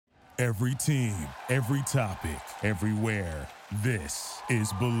Every team, every topic, everywhere. This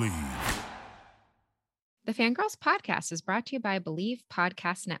is Believe. The Fangirls Podcast is brought to you by Believe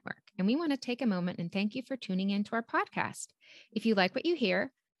Podcast Network, and we want to take a moment and thank you for tuning in to our podcast. If you like what you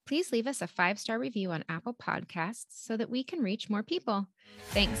hear, please leave us a 5-star review on Apple Podcasts so that we can reach more people.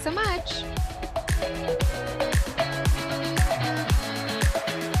 Thanks so much.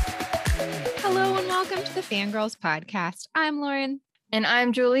 Hello and welcome to the Fangirls Podcast. I'm Lauren. And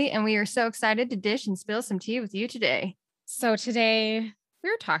I'm Julie, and we are so excited to dish and spill some tea with you today. So today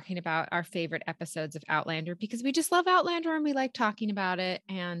we're talking about our favorite episodes of Outlander because we just love Outlander and we like talking about it.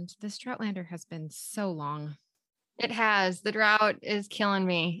 And this Outlander has been so long. It has. The drought is killing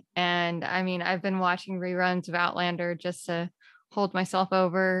me. And I mean, I've been watching reruns of Outlander just to hold myself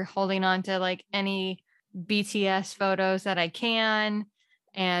over, holding on to like any BTS photos that I can,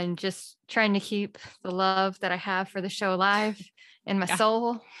 and just trying to keep the love that I have for the show alive in my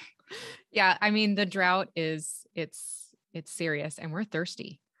soul. Yeah. I mean, the drought it's serious and we're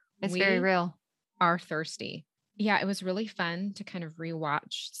thirsty. It's very real. Are thirsty. Yeah. It was really fun to kind of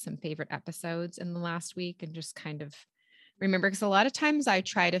rewatch some favorite episodes in the last week and just kind of remember, because a lot of times I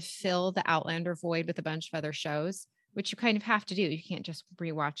try to fill the Outlander void with a bunch of other shows, which you kind of have to do. You can't just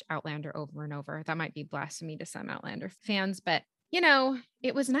rewatch Outlander over and over. That might be blasphemy to some Outlander fans, but you know,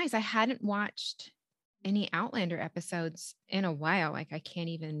 it was nice. I hadn't watched any Outlander episodes in a while. Like I can't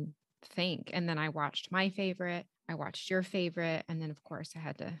even think. And then I watched my favorite. I watched your favorite. And then of course I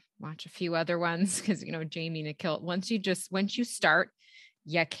had to watch a few other ones because, you know, Jamie and Nikhil, once you start,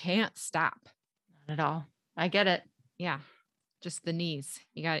 you can't stop. Not at all. I get it. Yeah. Just the knees.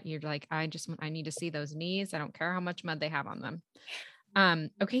 You're like, I need to see those knees. I don't care how much mud they have on them.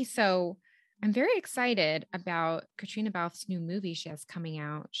 Okay. So I'm very excited about Katrina Balfe's new movie she has coming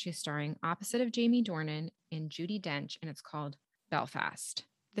out. She's starring opposite of Jamie Dornan and Judi Dench, and it's called Belfast.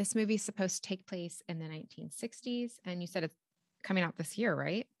 This movie is supposed to take place in the 1960s, and you said it's coming out this year,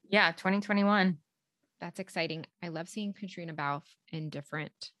 right? Yeah, 2021. That's exciting. I love seeing Katrina Balfe in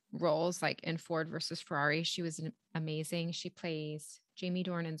different roles, like in Ford versus Ferrari. She was amazing. She plays Jamie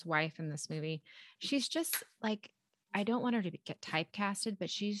Dornan's wife in this movie. She's just like, I don't want her to get typecasted,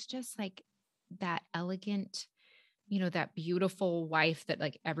 but she's just like that elegant, you know, that beautiful wife that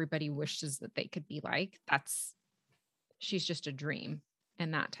like everybody wishes that they could be like. She's just a dream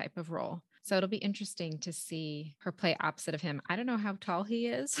in that type of role. So it'll be interesting to see her play opposite of him. I don't know how tall he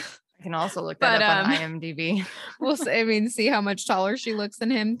is. I can also look that up on IMDb. We'll see how much taller she looks than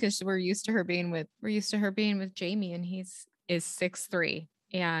him, because we're used to her being with Jamie, and is 6'3".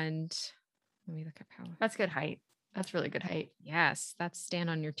 And let me look up how. That's good height. That's really good height. Yes, that's stand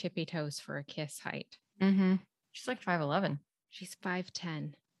on your tippy toes for a kiss height. Mm-hmm. She's like 5'11". She's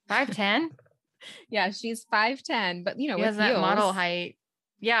 5'10". 5'10"? Yeah, she's 5'10", but you know, she has that model height.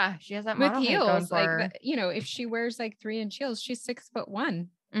 Yeah, she has that model with height heels. going for like, you know, if she wears like 3-inch heels, she's 6'1".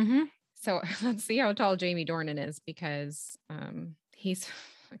 Mm-hmm. So let's see how tall Jamie Dornan is, because he's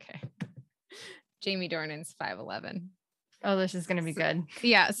okay. Jamie Dornan's 5'11". Oh, this is gonna be good.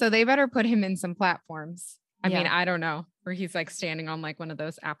 Yeah, so they better put him in some platforms. I mean, I don't know, where he's like standing on like one of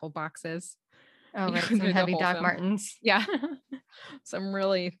those Apple boxes. Oh, right. Some heavy Doc film. Martens. Yeah. Some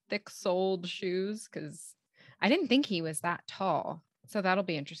really thick-soled shoes, because I didn't think he was that tall. So that'll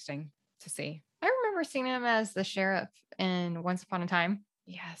be interesting to see. I remember seeing him as the sheriff in Once Upon a Time.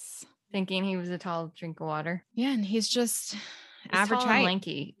 Yes. Thinking he was a tall drink of water. Yeah, and he's just average tall height. and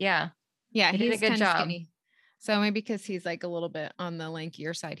lanky. Yeah. Yeah, he did a good job. Skinny. So maybe because he's like a little bit on the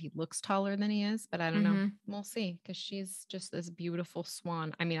lankier side, he looks taller than he is, but I don't know. We'll see, because she's just this beautiful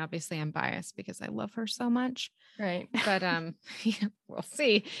swan. I mean, obviously I'm biased because I love her so much. Right. But yeah, we'll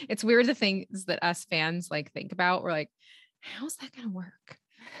see. It's weird, the things that us fans like think about. We're like, how's that going to work?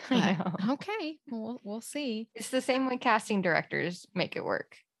 But, okay, we'll see. It's the same way casting directors make it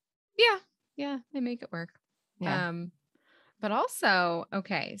work. Yeah, they make it work. Yeah. But also,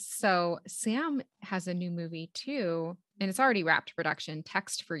 okay, so Sam has a new movie too, and it's already wrapped production,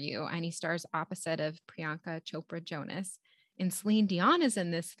 Text for You, and he stars opposite of Priyanka Chopra Jonas. And Celine Dion is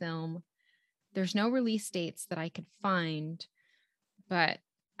in this film. There's no release dates that I could find, but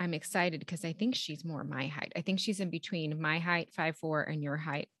I'm excited because I think she's more my height. I think she's in between my height, 5'4", and your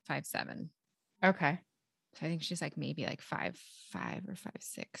height, 5'7". Okay. So I think she's like maybe like 5'5" or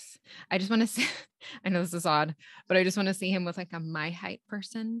 5'6". I just want to see, I know this is odd, but I just want to see him with like a my height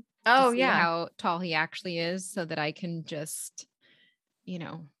person. Oh, yeah. How tall he actually is, so that I can just, you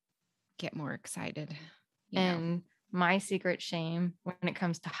know, get more excited. And my secret shame when it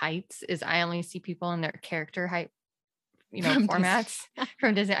comes to heights is I only see people in their character height, formats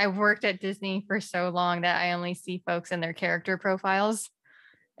from Disney. I worked at Disney for so long that I only see folks in their character profiles.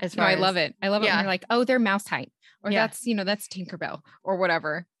 as No, far I as love it. I love it when yeah. you're like, oh, they're mouse height, or Yeah. that's Tinkerbell or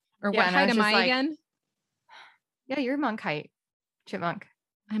whatever. Or Yeah, what and I height was am just I like, again? yeah, you're monk height, chipmunk.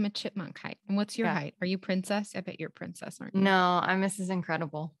 I'm a chipmunk height. And what's your Yeah. height? Are you princess? I bet you're princess, aren't you? No, I'm Mrs.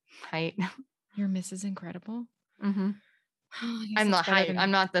 Incredible height. You're Mrs. Incredible. hmm I guess I'm the that's better height. than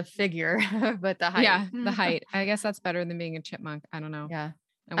I'm not the figure, but the height. yeah, the height. I guess that's better than being a chipmunk. I don't know. Yeah.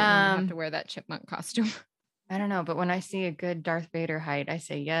 I wouldn't have to wear that chipmunk costume. I don't know, but when I see a good Darth Vader height, I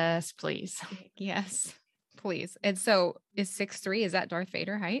say yes, please. Yes, please. And so is 6'3", is that Darth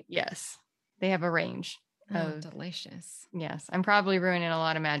Vader height? Yes. They have a range Oh, of delicious. yes. I'm probably ruining a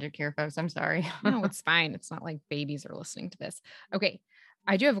lot of magic here, folks. I'm sorry. No, it's fine. It's not like babies are listening to this. Okay.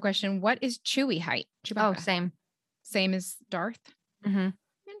 I do have a question. What is Chewie height? Oh, Chewbacca. same. Same as Darth? hmm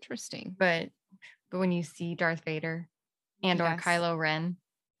Interesting. But when you see Darth Vader and or Yes. Kylo Ren,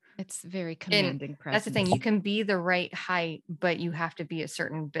 It's very commanding presence. that's the thing. You can be the right height, but you have to be a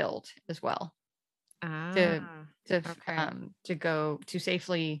certain build as well to okay. to go to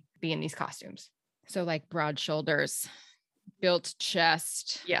safely be in these costumes. So like broad shoulders, built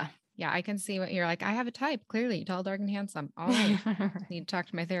chest. Yeah. Yeah, I can see what you're like. I have a type, clearly tall, dark, and handsome. All right. Need to talk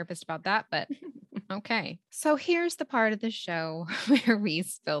to my therapist about that, but okay. So here's the part of the show where we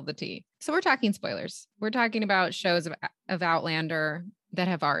spill the tea. So we're talking spoilers. We're talking about shows of Outlander that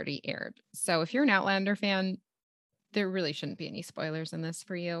have already aired. So if you're an Outlander fan, there really shouldn't be any spoilers in this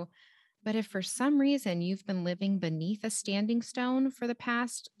for you. But if for some reason you've been living beneath a standing stone for the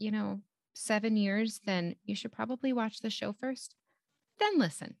past, 7 years, then you should probably watch the show first, then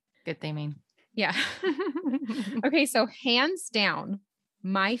listen. Good they mean. Yeah. Okay, so hands down,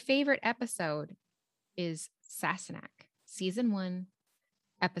 my favorite episode is Sassenach, season 1,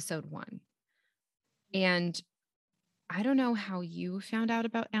 episode 1. And I don't know how you found out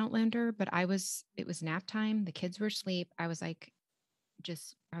about Outlander, but it was nap time. The kids were asleep. I was like,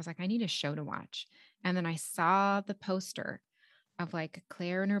 I need a show to watch. And then I saw the poster of like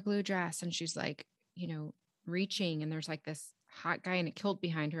Claire in her blue dress, and she's like, reaching, and there's like this hot guy in a kilt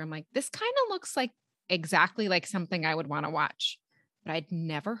behind her. I'm like, this kind of looks like exactly like something I would want to watch, but I'd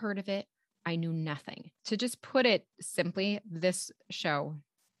never heard of it. I knew nothing. To just put it simply, this show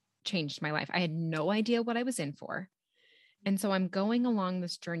changed my life. I had no idea what I was in for. And so I'm going along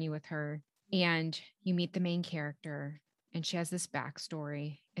this journey with her, and you meet the main character, and she has this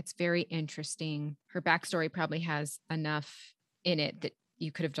backstory. It's very interesting. Her backstory probably has enough in it that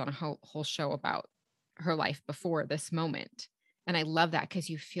you could have done a whole show about her life before this moment. And I love that because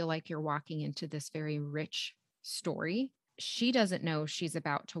you feel like you're walking into this very rich story. She doesn't know she's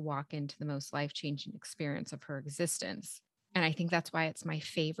about to walk into the most life-changing experience of her existence. And I think that's why it's my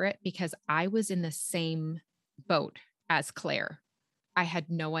favorite, because I was in the same boat as Claire. I had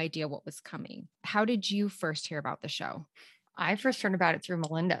no idea what was coming. How did you first hear about the show? I first heard about it through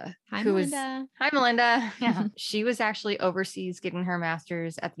Melinda. Hi, Melinda. Hi, Melinda. Yeah. She was actually overseas getting her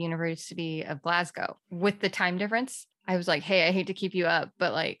master's at the University of Glasgow. With the time difference, I was like, hey, I hate to keep you up,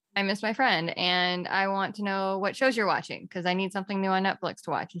 but like, I miss my friend and I want to know what shows you're watching because I need something new on Netflix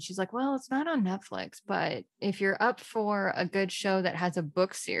to watch. And she's like, well, it's not on Netflix, but if you're up for a good show that has a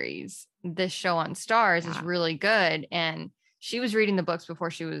book series, this show on Stars is really good. And she was reading the books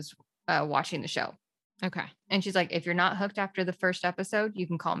before she was watching the show. Okay. And she's like, if you're not hooked after the first episode, you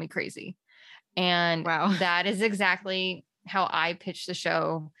can call me crazy. And that is exactly how I pitch the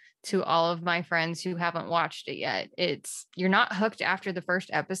show to all of my friends who haven't watched it yet. It's you're not hooked after the first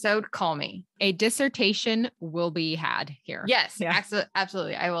episode, call me. A dissertation will be had here. Yes,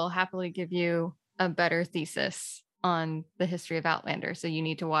 absolutely. I will happily give you a better thesis on the history of Outlander. So you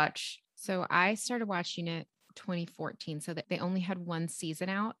need to watch. So I started watching it 2014. So that they only had one season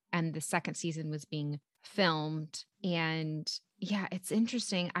out and the second season was being filmed. And yeah, it's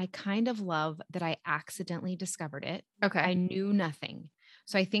interesting. I kind of love that I accidentally discovered it. Okay. I knew nothing.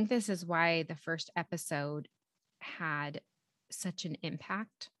 So I think this is why the first episode had such an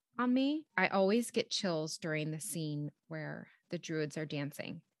impact on me. I always get chills during the scene where the druids are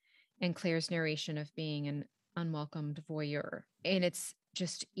dancing and Claire's narration of being an unwelcomed voyeur. And it's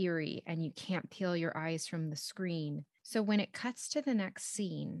just eerie and you can't peel your eyes from the screen. So when it cuts to the next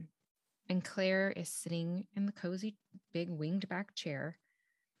scene and Claire is sitting in the cozy big winged back chair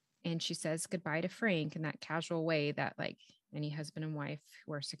and she says goodbye to Frank in that casual way that like any husband and wife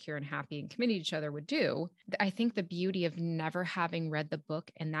who are secure and happy and committed to each other would do. I think the beauty of never having read the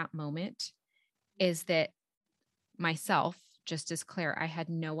book in that moment is that myself, just as Claire, I had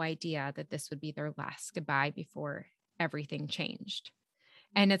no idea that this would be their last goodbye before everything changed.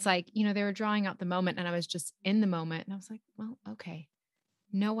 And it's like, they were drawing out the moment and I was just in the moment and I was like, well, okay,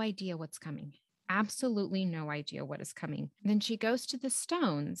 no idea what's coming. absolutely no idea what is coming. And then she goes to the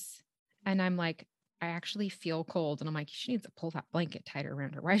stones and I'm like, I actually feel cold. And I'm like, she needs to pull that blanket tighter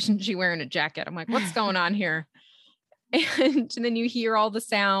around her. Why isn't she wearing a jacket? I'm like, what's going on here? And then you hear all the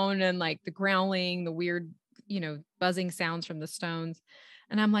sound and like the growling, the weird, buzzing sounds from the stones.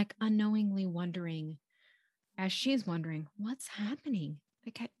 And I'm like unknowingly wondering, as she's wondering, what's happening?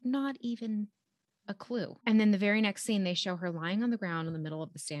 Like, not even a clue. And then the very next scene, they show her lying on the ground in the middle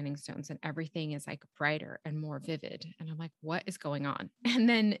of the standing stones and everything is like brighter and more vivid. And I'm like, what is going on? And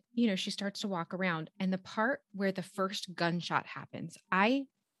then, she starts to walk around and the part where the first gunshot happens, I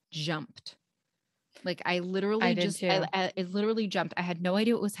jumped. Like I literally I literally jumped. I had no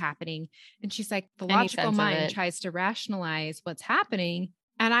idea what was happening. And she's like, the logical mind tries to rationalize what's happening.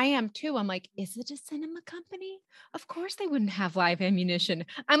 And I am too. I'm like, is it a cinema company? Of course they wouldn't have live ammunition.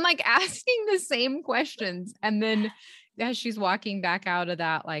 I'm like asking the same questions. And then as she's walking back out of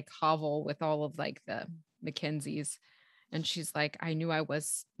that like hovel with all of like the Mackenzies, and she's like, I knew I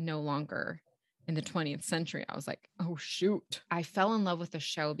was no longer in the 20th century. I was like, oh shoot. I fell in love with the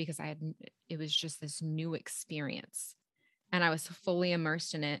show because it was just this new experience. And I was fully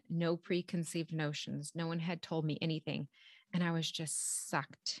immersed in it. No preconceived notions. No one had told me anything. And I was just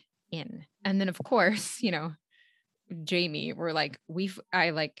sucked in. And then of course, Jamie,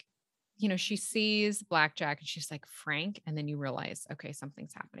 she sees Blackjack and she's like, Frank. And then you realize, okay,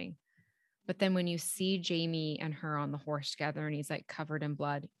 something's happening. But then when you see Jamie and her on the horse together and he's like covered in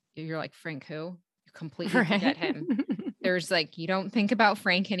blood, you're like, Frank, who? You completely forget him. There's like, you don't think about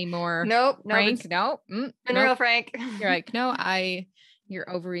Frank anymore. Nope. Frank, nope. Real Frank. You're like, no, your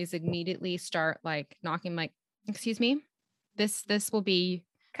ovaries immediately start like knocking, like, excuse me, this will be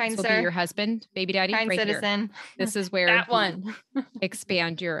kind this sir, will be your husband, baby daddy, kind right citizen. Here. This is where that one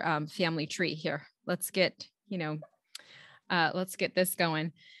expand your family tree here. Let's get this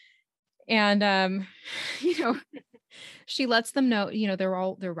going. And she lets them know,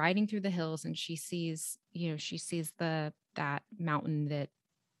 they're riding through the hills and she sees that mountain that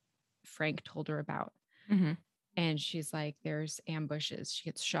Frank told her about. Mm-hmm. And she's like, there's ambushes. She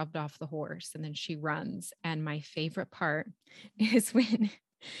gets shoved off the horse and then she runs. And my favorite part is when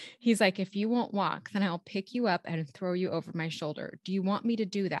he's like, if you won't walk, then I'll pick you up and throw you over my shoulder. Do you want me to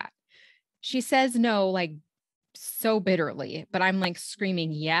do that? She says no, like so bitterly, but I'm like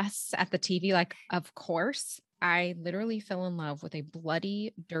screaming yes at the TV. Like, of course. I literally fell in love with a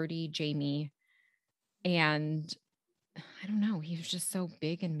bloody, dirty Jamie. And I don't know, he was just so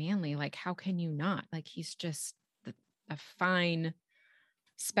big and manly. Like, how can you not? Like, he's just a fine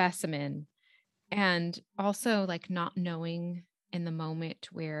specimen. And also like not knowing in the moment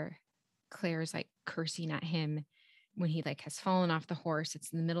where Claire's like cursing at him when he like has fallen off the horse,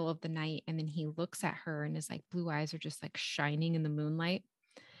 it's in the middle of the night. And then he looks at her and his like blue eyes are just like shining in the moonlight.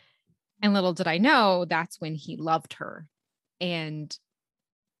 And little did I know that's when he loved her. And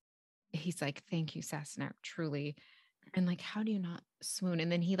he's like, thank you, Sassenach, truly. And like, how do you not swoon?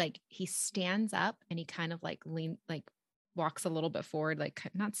 And then he stands up and he kind of like walks a little bit forward, like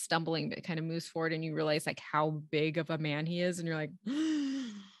not stumbling, but kind of moves forward. And you realize like how big of a man he is. And you're like,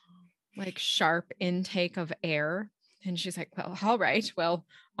 like sharp intake of air. And she's like, well, all right, well,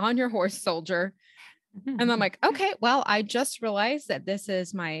 on your horse, soldier. And I'm like, okay, well, I just realized that this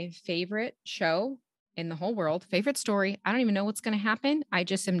is my favorite show in the whole world, favorite story. I don't even know what's going to happen. I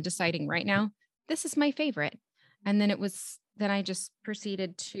just am deciding right now, this is my favorite. And then I just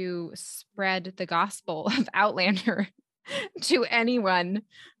proceeded to spread the gospel of Outlander to anyone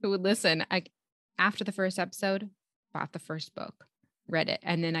who would listen. After the first episode, bought the first book, read it.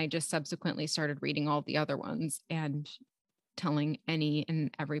 And then I just subsequently started reading all the other ones and telling any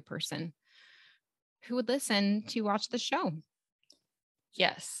and every person who would listen to watch the show.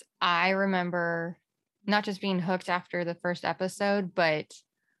 Yes. I remember not just being hooked after the first episode, but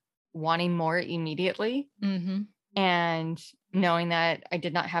wanting more immediately. Mm-hmm. And knowing that I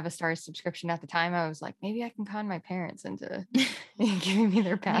did not have a Star subscription at the time, I was like, maybe I can con my parents into giving me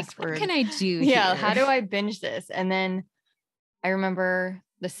their password. Like, what can I do Yeah, here? how do I binge this? And then I remember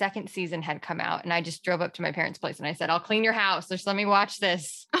the second season had come out and I just drove up to my parents' place and I said, I'll clean your house. Just let me watch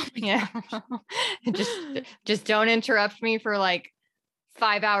this. Oh yeah. just don't interrupt me for like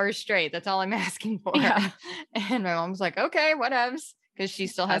 5 hours straight. That's all I'm asking for. Yeah. And my mom's like, okay, whatevs. Because she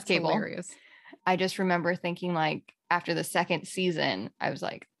still has cable. Hilarious. I just remember thinking like after the second season, I was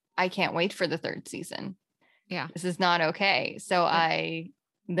like, I can't wait for the third season. Yeah. This is not okay. So I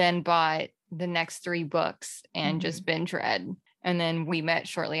then bought the next 3 books and just binge read. And then we met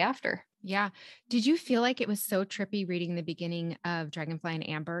shortly after. Yeah. Did you feel like it was so trippy reading the beginning of Dragonfly and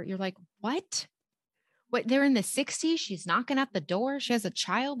Amber? You're like, what? What, they're in the 60s? She's knocking at the door. She has a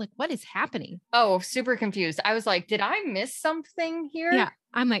child. Like, what is happening? Oh, super confused. I was like, did I miss something here? Yeah.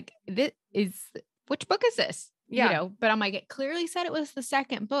 I'm like, which book is this? Yeah. You know, but I'm like, it clearly said it was the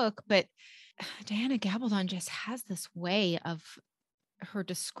second book, but Diana Gabaldon just has this way of her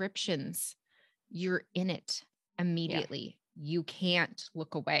descriptions. You're in it immediately. Yeah. You can't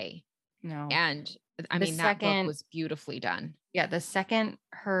look away. No. And I mean, that book was beautifully done. Yeah. The second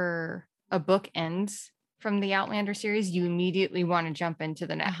a book ends from the Outlander series, you immediately want to jump into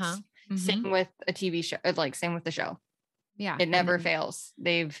the next. Mm-hmm. Same with a TV show, like same with the show. Yeah. It never fails.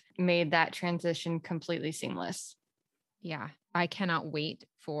 They've made that transition completely seamless. Yeah. I cannot wait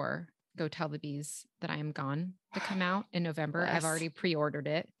for Go Tell the Bees That I Am Gone to come out in November. Yes. I've already pre-ordered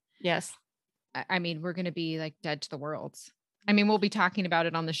it. Yes. I mean, we're going to be like dead to the worlds. I mean, we'll be talking about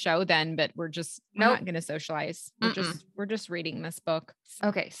it on the show then, but we're not going to socialize. We're just reading this book.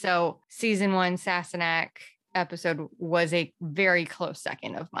 Okay. So season 1 Sassenach episode was a very close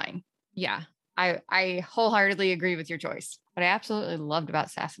second of mine. Yeah. I wholeheartedly agree with your choice. What I absolutely loved about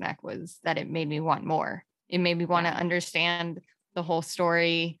Sassenach was that it made me want more. It made me want to understand the whole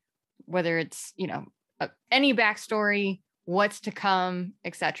story, whether it's, any backstory, what's to come,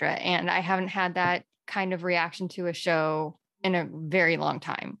 etc. And I haven't had that kind of reaction to a show in a very long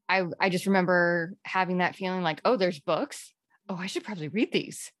time. I just remember having that feeling like, oh, there's books. Oh, I should probably read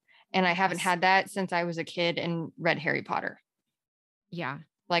these. And I haven't had that since I was a kid and read Harry Potter. Yeah.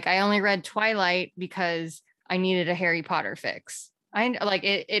 Like I only read Twilight because I needed a Harry Potter fix.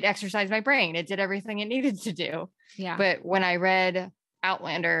 It exercised my brain. It did everything it needed to do. Yeah. But when I read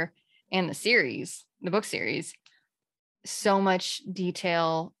Outlander and the book series, so much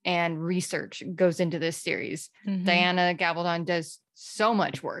detail and research goes into this series. Mm-hmm. Diana Gabaldon does so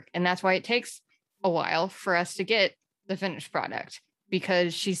much work. And that's why it takes a while for us to get the finished product,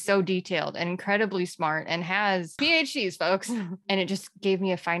 because she's so detailed and incredibly smart and has PhDs, folks. And it just gave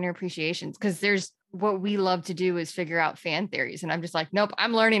me a finer appreciation, because what we love to do is figure out fan theories. And I'm just like, nope,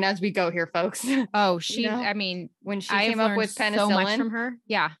 I'm learning as we go here, folks. Oh, I mean, when she came up with penicillin, so much from her.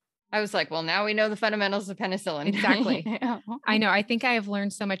 Yeah. I was like, well, now we know the fundamentals of penicillin. Exactly. I know. I think I have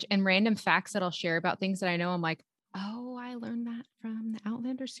learned so much, and random facts that I'll share about things that I know. I'm like, oh, I learned that from the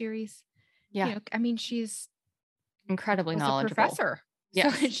Outlander series. Yeah. I mean, she's incredibly knowledgeable. A professor.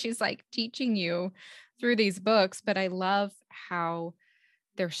 Yeah. So she's like teaching you through these books, but I love how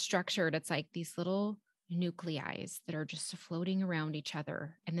they're structured. It's like these little nuclei that are just floating around each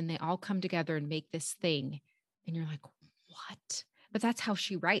other. And then they all come together and make this thing. And you're like, what? But that's how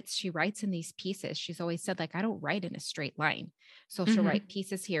she writes. She writes in these pieces. She's always said, like, I don't write in a straight line. So she'll write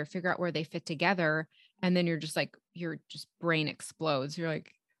pieces here, figure out where they fit together. And then you're just like, your just brain explodes. You're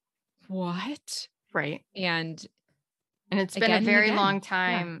like, what? Right. And it's been a very long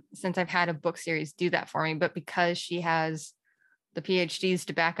time since I've had a book series do that for me. But because she has the PhDs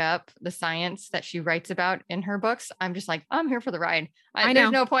to back up the science that she writes about in her books, I'm just like, I'm here for the ride.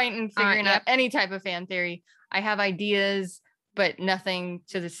 There's no point in figuring out any type of fan theory. I have ideas, but nothing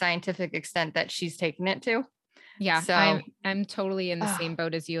to the scientific extent that she's taken it to. Yeah. So I'm totally in the same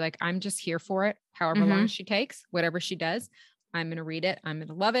boat as you. Like, I'm just here for it. However long she takes, whatever she does, I'm going to read it. I'm going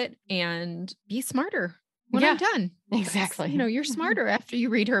to love it and be smarter when I'm done. Exactly. You're smarter after you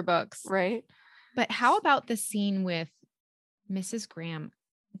read her books. Right. But how about the scene with Mrs. Graham?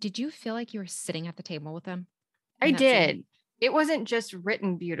 Did you feel like you were sitting at the table with them? I did. Scene? It wasn't just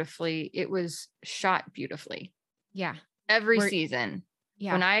written beautifully. It was shot beautifully. Yeah. Every season.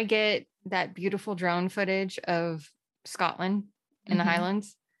 Yeah. When I get that beautiful drone footage of Scotland in the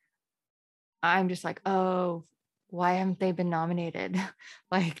Highlands, I'm just like, oh, why haven't they been nominated?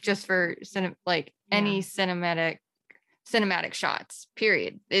 Like, just for any cinematic shots,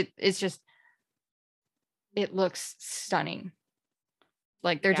 period. It's just, it looks stunning.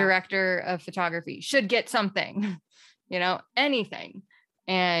 Like, their director of photography should get something, anything.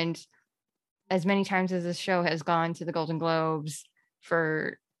 And as many times as this show has gone to the Golden Globes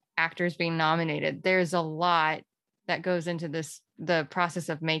for actors being nominated, there's a lot that goes into the process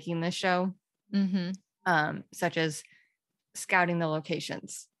of making this show, such as scouting the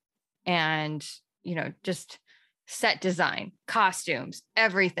locations and, just set design, costumes,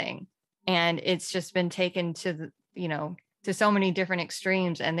 everything. And it's just been taken to to so many different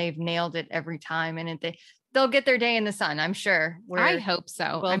extremes, and they've nailed it every time. And they'll get their day in the sun, I'm sure. I hope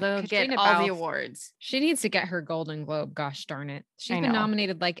so. Well, they'll get all the awards. She needs to get her Golden Globe. Gosh darn it. She's been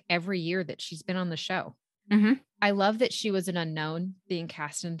nominated like every year that she's been on the show. I love that she was an unknown being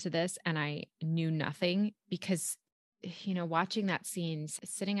cast into this, and I knew nothing, because, watching that scene,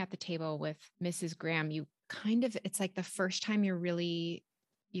 sitting at the table with Mrs. Graham, it's like the first time you're really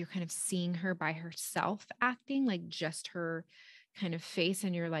you're kind of seeing her by herself acting, like just her kind of face,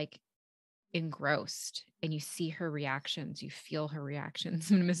 and you're like engrossed, and you see her reactions, you feel her reactions.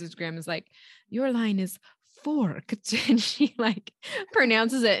 When Mrs. Graham is like, your line is forked, and she like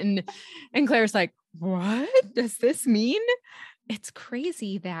pronounces it, and Claire's like, what does this mean? It's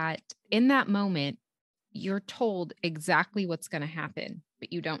crazy that in that moment you're told exactly what's going to happen,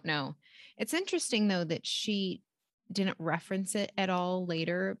 but you don't know. It's interesting though that she didn't reference it at all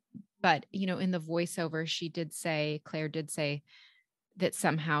later, but in the voiceover Claire did say that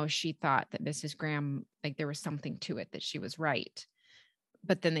somehow she thought that Mrs. Graham, like there was something to it, that she was right.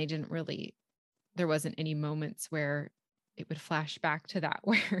 But then there wasn't any moments where it would flash back to that,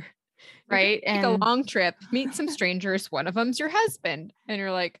 where right. Take a long trip, meet some strangers. One of them's your husband. And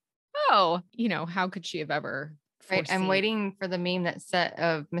you're like, oh, how could she have ever Right. I'm waiting for the meme that set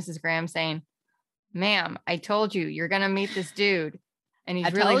of Mrs. Graham saying, ma'am, I told you, you're going to meet this dude. And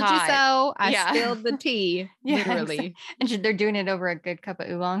he's really hot. I told you so. I spilled the tea. Literally. And they're doing it over a good cup of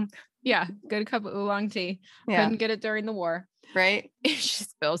oolong. Yeah. Good cup of oolong tea. Yeah. Couldn't get it during the war. Right. She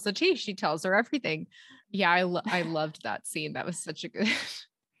spills the tea. She tells her everything. Yeah. I loved that scene. That was such a good,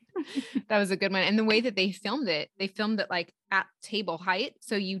 that was a good one. And the way that they filmed it like at table height.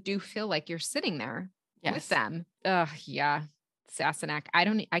 So you do feel like you're sitting there with them. Yeah. Sassenach.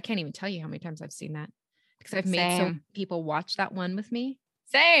 I can't even tell you how many times I've seen that, because I've made some people watch that one with me.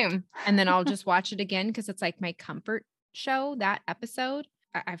 Same. And then I'll just watch it again, because it's like my comfort show, that episode.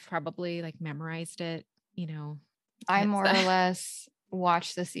 I've probably like memorized it, I more or less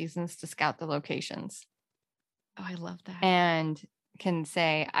watch the seasons to scout the locations. Oh, I love that. And can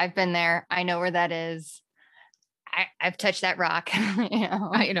say, I've been there. I know where that is. I've touched that rock.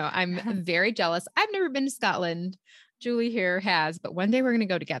 I'm very jealous. I've never been to Scotland. Julie here has, but one day we're going to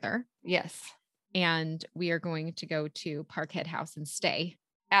go together. Yes. And we are going to go to Parkhead House and stay.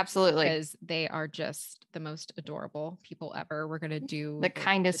 Absolutely. Because they are just the most adorable people ever. We're going to do the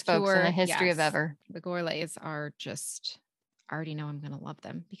kindest folks in the history of ever. The Gourlays are just, I already know I'm going to love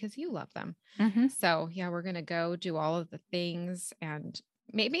them because you love them. Mm-hmm. So yeah, we're going to go do all of the things and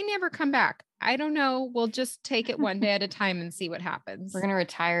maybe never come back. I don't know. We'll just take it one day at a time and see what happens. We're going to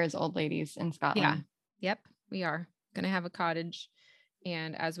retire as old ladies in Scotland. Yeah. Yep. We are going to have a cottage.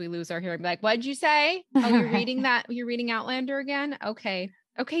 And as we lose our hearing, be like, what'd you say? Oh, you're reading that? You're reading Outlander again? Okay.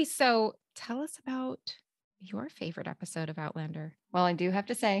 So tell us about your favorite episode of Outlander. Well, I do have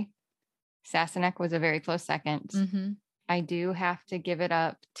to say, Sassenach was a very close second. Mm-hmm. I do have to give it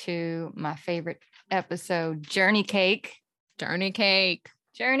up to my favorite episode, Journey Cake. Journey Cake.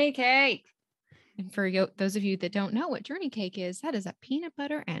 And for those of you that don't know what Journey Cake is, that is a peanut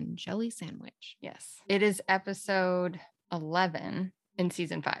butter and jelly sandwich. Yes. It is episode 11 in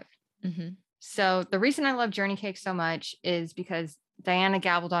season 5. Mm-hmm. So the reason I love Journey Cake so much is because Diana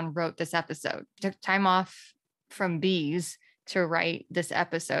Gabaldon wrote this episode, took time off from bees to write this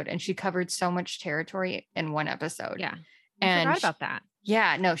episode. And she covered so much territory in one episode. Yeah. I forgot about that.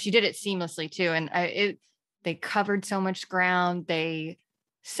 Yeah, no, she did it seamlessly too. And they covered so much ground. They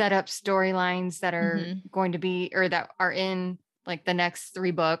set up storylines that are going to be, or that are in like the next 3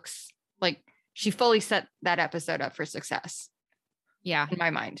 books. Like she fully set that episode up for success. Yeah. In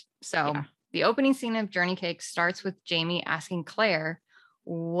my mind. So the opening scene of Journey Cake starts with Jamie asking Claire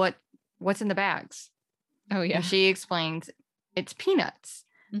what's in the bags. Oh yeah. And she explains it's peanuts.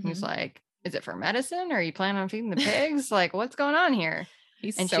 Mm-hmm. He's like, is it for medicine? Or are you planning on feeding the pigs? Like, what's going on here?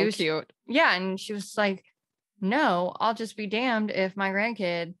 He's so cute. Yeah. And she was like, no, I'll just be damned if my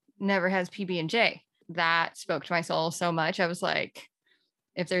grandkid never has PB&J. That spoke to my soul so much. I was like,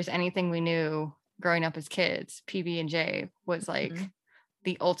 if there's anything we knew growing up as kids, PB&J was like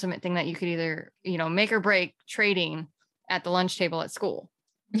the ultimate thing that you could either, make or break trading at the lunch table at school.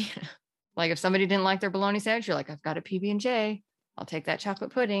 Yeah. Like if somebody didn't like their bologna sandwich, you're like, I've got a PB&J. I'll take that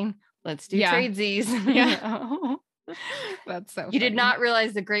chocolate pudding. Let's do tradesies. Yeah. That's so funny. You did not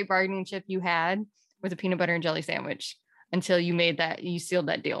realize the great bargaining chip you had with a peanut butter and jelly sandwich until you sealed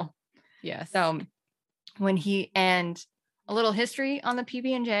that deal. Yes. So and a little history on the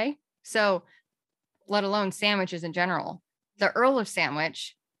PB&J. So let alone sandwiches in general. The Earl of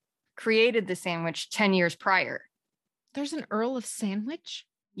Sandwich created the sandwich 10 years prior. There's an Earl of Sandwich?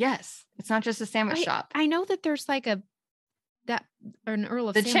 Yes. It's not just a sandwich shop. I know that there's like an Earl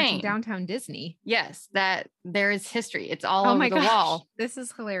of Sandwich chain in downtown Disney. Yes, that there is history. It's all over the wall. This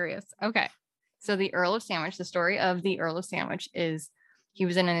is hilarious. Okay. So the Earl of Sandwich, the story of the Earl of Sandwich is he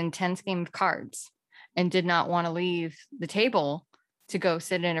was in an intense game of cards and did not want to leave the table to go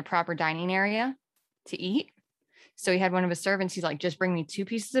sit in a proper dining area to eat. So he had one of his servants. He's like, just bring me 2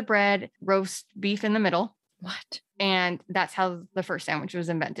 pieces of bread, roast beef in the middle, What? And that's how the first sandwich was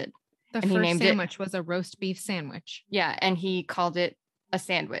invented. The And he first named sandwich was a roast beef sandwich. Yeah. And he called it a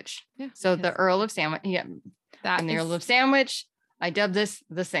sandwich. Yeah. So the Earl of Sandwich. Yeah. That And the is, Earl of Sandwich. I dubbed this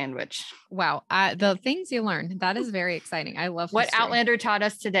the sandwich. wow. The things you learn. That is very exciting. I love What history. Outlander taught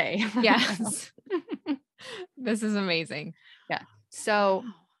us today. Yes. This is amazing. Yeah. So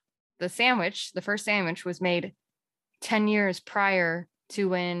the first sandwich was made 10 years prior to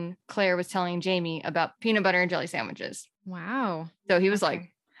when Claire was telling Jamie about peanut butter and jelly sandwiches. Wow. So he was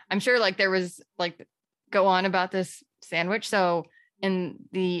like, I'm sure like there was like go on about this sandwich. So in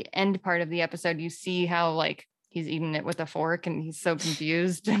the end part of the episode, you see how like he's eating it with a fork and he's so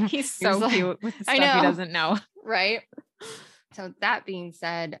confused. He's so like, cute with the stuff I know. he doesn't know. Right. So that being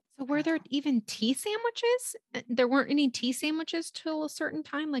said, So were there even tea sandwiches? There weren't any tea sandwiches till a certain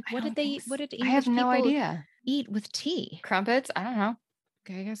time. Like what did they eat? What did I have English no people idea. eat with tea? Crumpets? I don't know.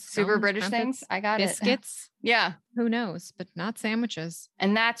 Okay, I guess Super scones, British crumpets, things. I got biscuits. it. Yeah. Who knows? But not sandwiches.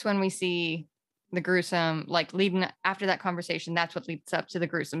 And that's when we see the gruesome, like leading after that conversation, that's what leads up to the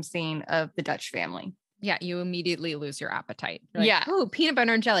gruesome scene of the Dutch family. Yeah, you immediately lose your appetite. You're like, yeah. Oh, peanut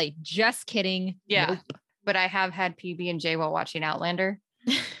butter and jelly. Just kidding. Yeah. Nope. But I have had PB&J while watching Outlander.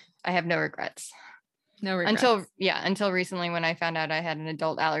 I have no regrets. No regrets. Until recently when I found out I had an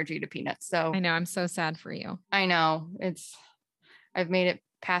adult allergy to peanuts. So I know, I'm so sad for you. I know I've made it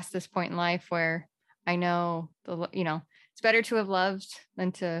past this point in life where I know it's better to have loved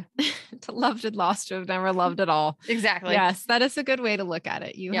than to loved and lost, to have never loved at all. Exactly. Yes, that is a good way to look at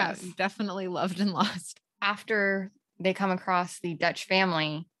it. You Yes. have definitely loved and lost. After they come across the Dutch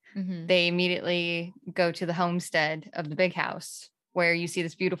family, they immediately go to the homestead of the big house where you see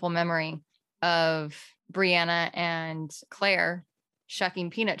this beautiful memory of Brianna and Claire shucking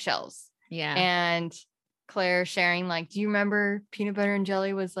peanut shells. Yeah. And Claire sharing like, do you remember peanut butter and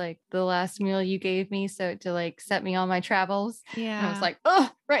jelly was like the last meal you gave me so to like set me on my travels? Yeah. And I was like,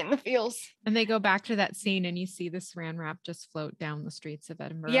 oh, right in the feels. And they go back to that scene and you see this Saran wrap just float down the streets of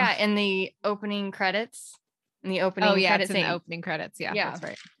Edinburgh. Yeah, in the opening credits. In the opening credits scene. In the opening credits. Yeah, that's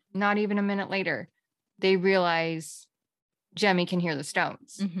right. Not even a minute later, they realize Jemmy can hear the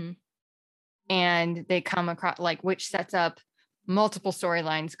stones. And they come across like, which sets up multiple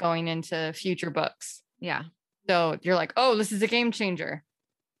storylines going into future books. Yeah. So you're like, oh, this is a game changer.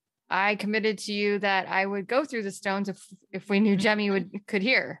 I committed to you that I would go through the stones if we knew Jemmy could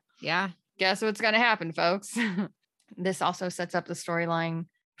hear. Yeah. Guess what's going to happen, folks? This also sets up the storyline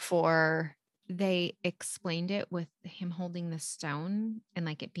for... They explained it with him holding the stone and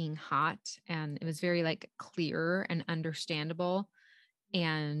like it being hot. And it was very like clear and understandable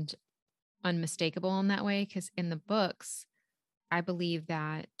and unmistakable in that way. Because in the books, I believe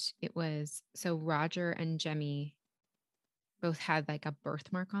that it was, so Roger and Jemmy both had like a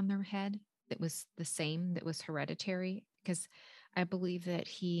birthmark on their head that was the same, that was hereditary. Because I believe that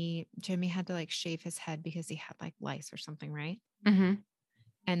Jemmy had to like shave his head because he had like lice or something, right?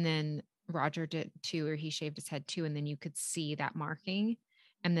 And then Roger did too, or he shaved his head too. And then you could see that marking.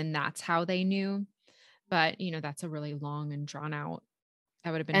 And then that's how they knew. But, that's a really long and drawn out.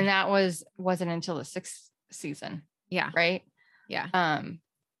 That would have been. And that wasn't until the 6th season. Yeah. Right. Yeah.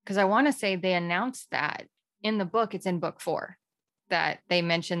 Because I want to say they announced that in the book, it's in book 4 that they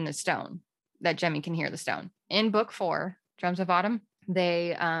mention the stone, that Jemmy can hear the stone. In book 4, Drums of Autumn,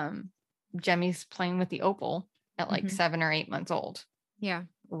 Jemmy's playing with the opal at like 7 or 8 months old. Yeah.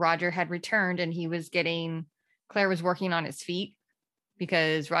 Roger had returned and Claire was working on his feet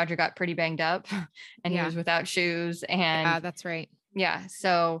because Roger got pretty banged up and he was without shoes. And yeah, that's right. Yeah.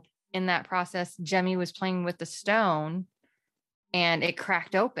 So in that process, Jemmy was playing with the stone and it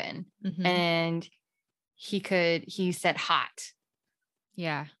cracked open and he said hot.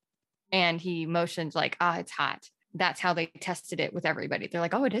 Yeah. And he motioned like, it's hot. That's how they tested it with everybody. They're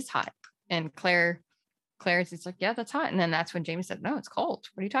like, oh, it is hot. And Claire's it's like, yeah, that's hot. And then that's when Jamie said, no, it's cold.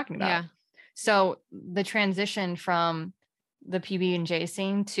 What are you talking about? Yeah. So the transition from the PB&J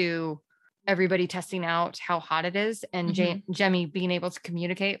scene to everybody testing out how hot it is and Jemmy being able to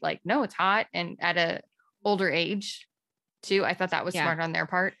communicate like, no, it's hot. And at a older age too, I thought that was smart on their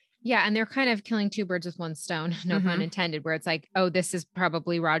part. Yeah. And they're kind of killing two birds with one stone, no pun intended, where it's like, oh, this is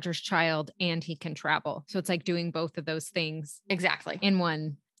probably Roger's child and he can travel. So it's like doing both of those things. Exactly. In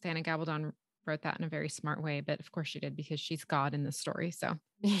one. Diana Gabaldon wrote that in a very smart way, but of course she did because she's God in this story. So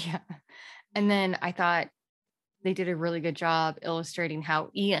yeah. And then I thought they did a really good job illustrating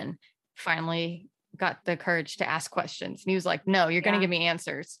how Ian finally got the courage to ask questions. And he was like, no, you're going to give me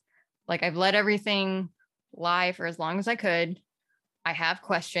answers. Like I've let everything lie for as long as I could. I have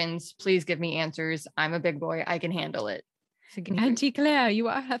questions. Please give me answers. I'm a big boy. I can handle it. Auntie Claire, you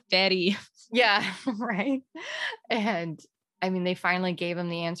are her daddy. Yeah, right. And I mean, they finally gave him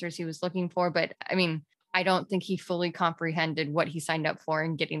the answers he was looking for, but I mean, I don't think he fully comprehended what he signed up for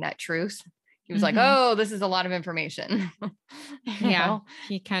in getting that truce. He was like, Mhm. oh, this is a lot of information. Yeah.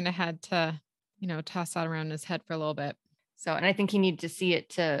 He kind of had to, toss that around in his head for a little bit. So, and I think he needed to see it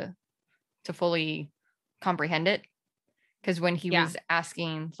to fully comprehend it. Because when he was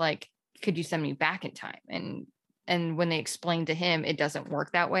asking, like, could you send me back in time? And when they explained to him, it doesn't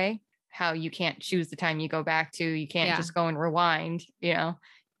work that way. How you can't choose the time you go back to, you can't just go and rewind,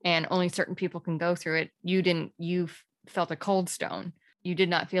 and only certain people can go through it. You felt a cold stone. You did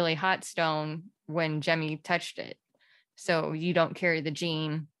not feel a hot stone when Jemmy touched it. So you don't carry the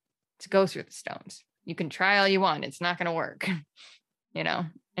gene to go through the stones. You can try all you want. It's not going to work,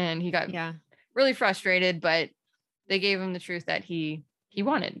 and he got really frustrated, but they gave him the truth that he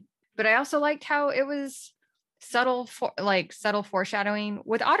wanted. But I also liked how it was subtle foreshadowing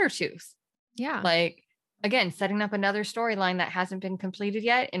with Ottertooth. Yeah. Like, again, setting up another storyline that hasn't been completed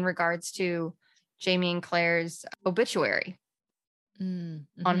yet in regards to Jamie and Claire's obituary on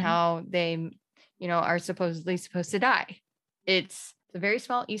how they, are supposedly supposed to die. It's a very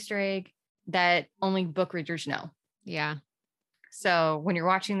small Easter egg that only book readers know. Yeah. So when you're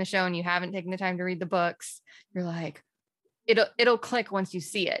watching the show and you haven't taken the time to read the books, you're like, it'll click once you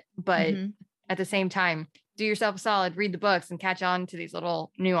see it. But at the same time, do yourself a solid, read the books and catch on to these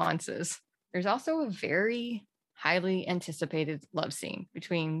little nuances. There's also a very highly anticipated love scene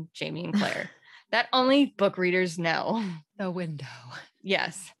between Jamie and Claire that only book readers know. The window.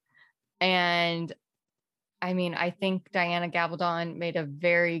 Yes. And I mean, I think Diana Gabaldon made a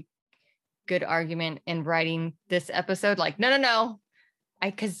very good argument in writing this episode. Like, no.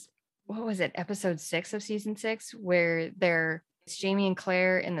 Because what was it? Episode 6 of season 6, where it's Jamie and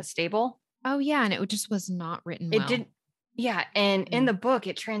Claire in the stable. Oh yeah. And it just was not written well. It did. Yeah. And in the book,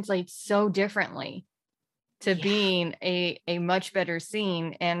 it translates so differently to being a much better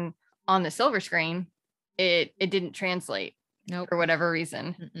scene. And on the silver screen, it didn't translate. Nope. For whatever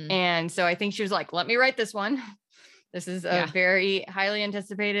reason. And so I think she was like, let me write this one. This is a very highly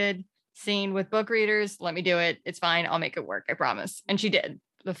anticipated scene with book readers. Let me do it. It's fine. I'll make it work. I promise. And she did.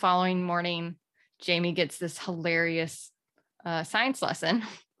 The following morning, Jamie gets this hilarious science lesson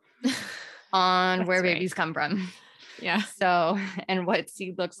on where babies come from. Yeah. So, and what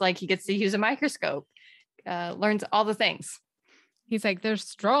seed looks like. He gets to use a microscope, learns all the things. He's like, they're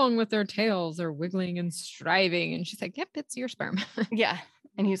strong with their tails, they're wiggling and striving. And she's like, yep, it's your sperm. Yeah.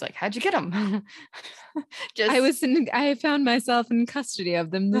 And he's like, how'd you get them? I found myself in custody of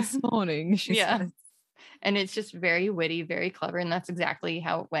them this morning. She says. And it's just very witty, very clever. And that's exactly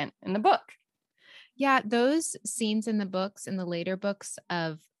how it went in the book. Yeah. Those scenes in the books, in the later books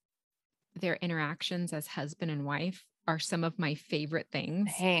of their interactions as husband and wife, are some of my favorite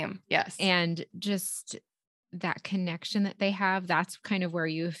things. Same. Yes. And just that connection that they have, that's kind of where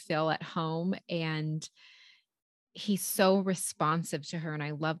you feel at home. And he's so responsive to her. And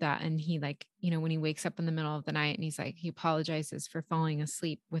I love that. And he, like, when he wakes up in the middle of the night and he's like, he apologizes for falling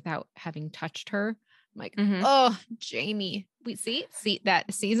asleep without having touched her. I'm like, oh, Jamie, we see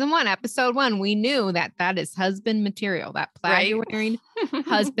that season 1, episode 1, we knew that is husband material, that plaid you're wearing,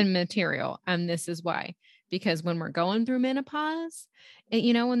 husband material. And this is why, because when we're going through menopause,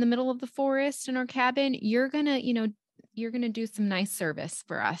 in the middle of the forest in our cabin, you're going to do some nice service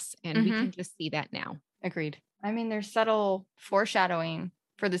for us. And we can just see that now. Agreed. I mean, there's subtle foreshadowing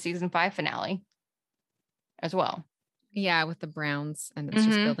for the season 5 finale as well. Yeah, with the Browns, and it's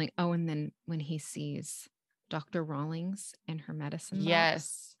just building. Oh, and then when he sees Dr. Rawlings and her medicine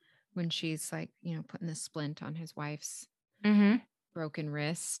box, when she's like, putting the splint on his wife's broken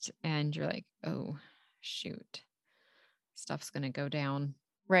wrist, and you're like, oh, shoot, stuff's going to go down.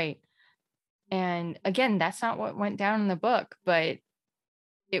 Right. And again, that's not what went down in the book, but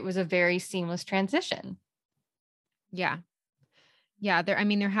it was a very seamless transition. Yeah. Yeah. There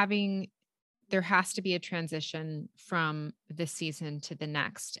has to be a transition from this season to the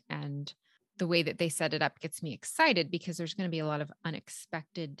next. And the way that they set it up gets me excited, because there's going to be a lot of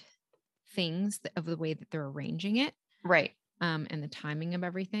unexpected things of the way that they're arranging it. Right. And the timing of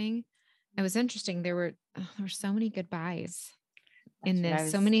everything. It was interesting. There were so many goodbyes in this,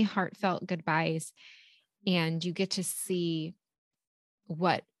 so many heartfelt goodbyes. And you get to see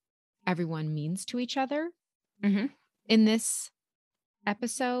what everyone means to each other in this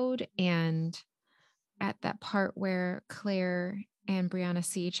episode. And at that part where Claire and Brianna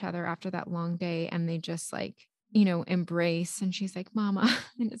see each other after that long day, and they just embrace, and she's like, Mama.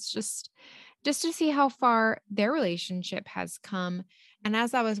 And it's just to see how far their relationship has come. And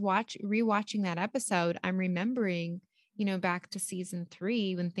as I was rewatching that episode, I'm remembering, back to season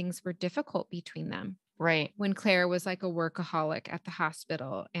 3 when things were difficult between them. Right. When Claire was like a workaholic at the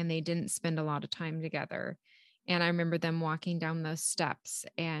hospital and they didn't spend a lot of time together. And I remember them walking down those steps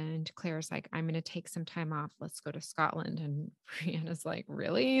and Claire's like, I'm going to take some time off. Let's go to Scotland. And Brianna's like,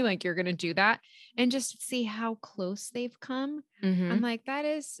 really? Like, you're going to do that? And just see how close they've come. Mm-hmm. I'm like,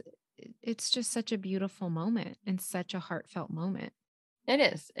 it's just such a beautiful moment and such a heartfelt moment. It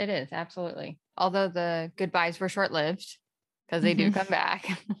is. It is. Absolutely. Although the goodbyes were short-lived because they do come back.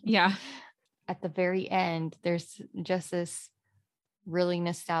 Yeah. At the very end, there's just this really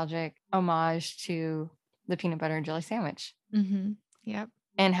nostalgic homage to the peanut butter and jelly sandwich. Mm-hmm. Yep.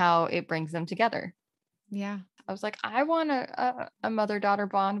 And how it brings them together. Yeah. I was like, I want a mother-daughter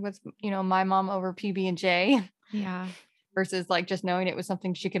bond with, my mom over PB&J. Yeah. Versus like just knowing it was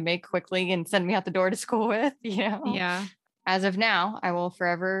something she could make quickly and send me out the door to school with, Yeah. As of now, I will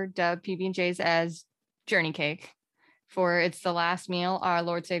forever dub PB&J's as journey cake, for it's the last meal our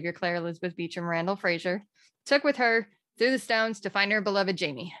Lord Savior Claire Elizabeth Beecham Randall Fraser took with her through the stones to find her beloved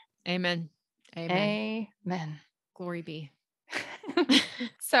Jamie. Amen. Amen. Amen. Glory be.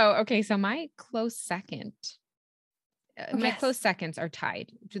 So my close second, my close seconds are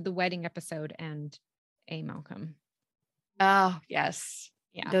tied to the wedding episode and A. Malcolm. Oh, yes.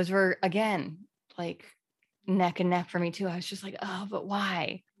 Yeah. Those were, again, like neck and neck for me too. I was just like, oh, but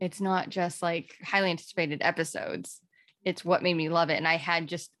why? It's not just like highly anticipated episodes. It's what made me love it. And I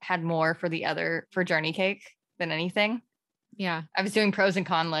had more for Journey Cake than anything. Yeah. I was doing pros and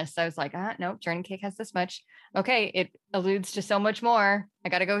con lists. I was like, nope, Journey Cake has this much. Okay. It alludes to so much more. I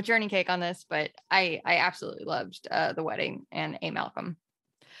got to go with Journey Cake on this, but I absolutely loved the wedding and A. Malcolm.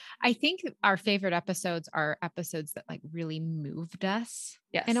 I think our favorite episodes are episodes that like really moved us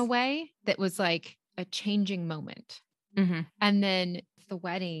in a way that was like a changing moment. Mm-hmm. And then the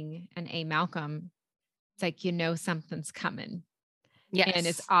wedding and A. Malcolm, it's like, something's coming. Yes. And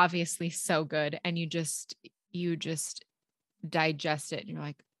it's obviously so good. And you just digest it. And you're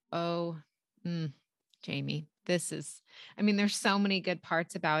like, oh, Jamie, there's so many good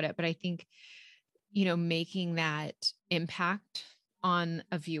parts about it, but I think, making that impact on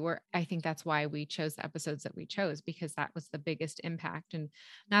a viewer, I think that's why we chose the episodes that we chose, because that was the biggest impact. And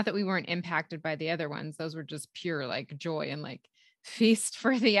not that we weren't impacted by the other ones. Those were just pure like joy and like feast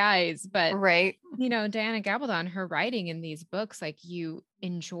for the eyes. But, right. Diana Gabaldon, her writing in these books, like you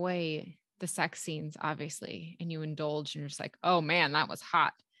enjoy the sex scenes, obviously, and you indulge and you're just like, oh man, that was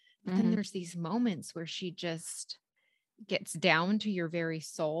hot. But then there's these moments where she just gets down to your very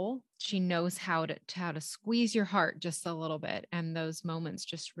soul. She knows how to squeeze your heart just a little bit. And those moments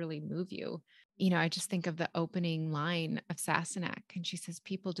just really move you. I just think of the opening line of Sassenach, and she says,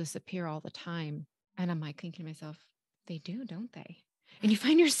 people disappear all the time. And I'm like thinking to myself, they do, don't they? And you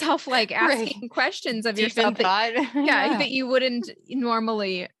find yourself like asking questions of yourself that you wouldn't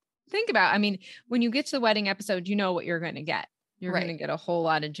normally think about. I mean, when you get to the wedding episode, you know what you're going to get. You're going to get a whole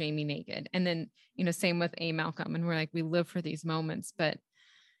lot of Jamie naked. And then, same with A. Malcolm. And we're like, we live for these moments, but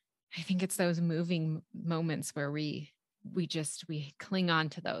I think it's those moving moments where we cling on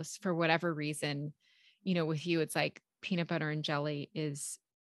to those for whatever reason. With you, it's like peanut butter and jelly is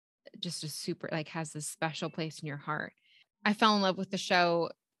just a super, like, has this special place in your heart. I fell in love with the show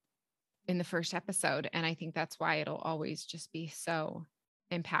in the first episode. And I think that's why it'll always just be so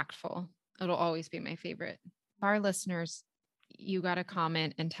impactful. It'll always be my favorite. Our listeners, you got to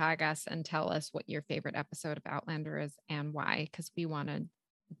comment and tag us and tell us what your favorite episode of Outlander is and why, because we want to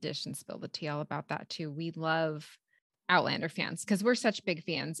dish and spill the tea all about that too. We love Outlander fans because we're such big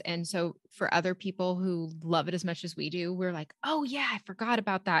fans. And so for other people who love it as much as we do, we're like, oh yeah, I forgot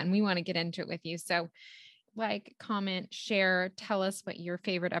about that. And we want to get into it with you. So like, comment, share, tell us what your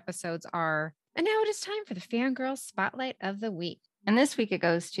favorite episodes are. And now it is time for the Fangirl Spotlight of the Week. And this week it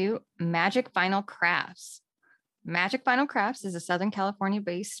goes to Magic Vinyl Crafts. Magic Vinyl Crafts is a Southern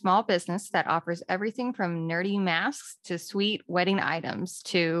California-based small business that offers everything from nerdy masks to sweet wedding items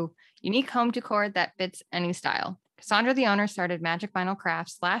to unique home decor that fits any style. Cassandra, the owner, started Magic Vinyl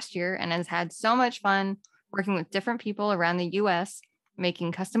Crafts last year and has had so much fun working with different people around the U.S.,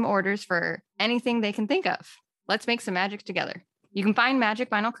 making custom orders for anything they can think of. Let's make some magic together. You can find Magic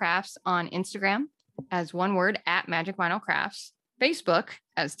Vinyl Crafts on Instagram as one word at Magic Vinyl Crafts, Facebook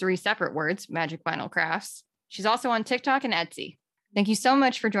as 3 separate words, Magic Vinyl Crafts. She's also on TikTok and Etsy. Thank you so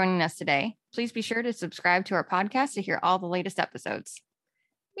much for joining us today. Please be sure to subscribe to our podcast to hear all the latest episodes.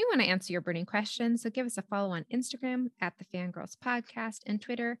 We want to answer your burning questions, so give us a follow on Instagram at the Fangirls Podcast and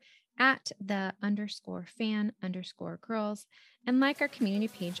Twitter at @the_fan_girls, and like our community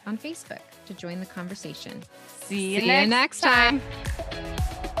page on Facebook to join the conversation. See you next time.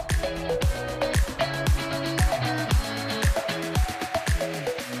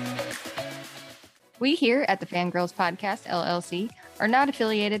 We here at the Fangirls Podcast, LLC, are not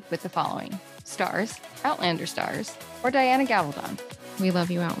affiliated with the following: Stars, Outlander Stars, or Diana Gabaldon. We love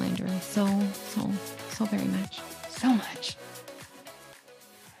you, Outlander, so very much. So much.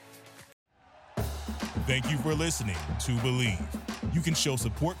 Thank you for listening to Believe. You can show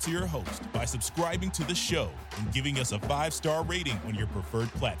support to your host by subscribing to the show and giving us a 5-star rating on your preferred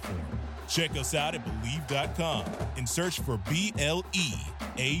platform. Check us out at Believe.com and search for BLEAV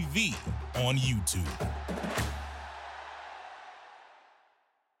on YouTube.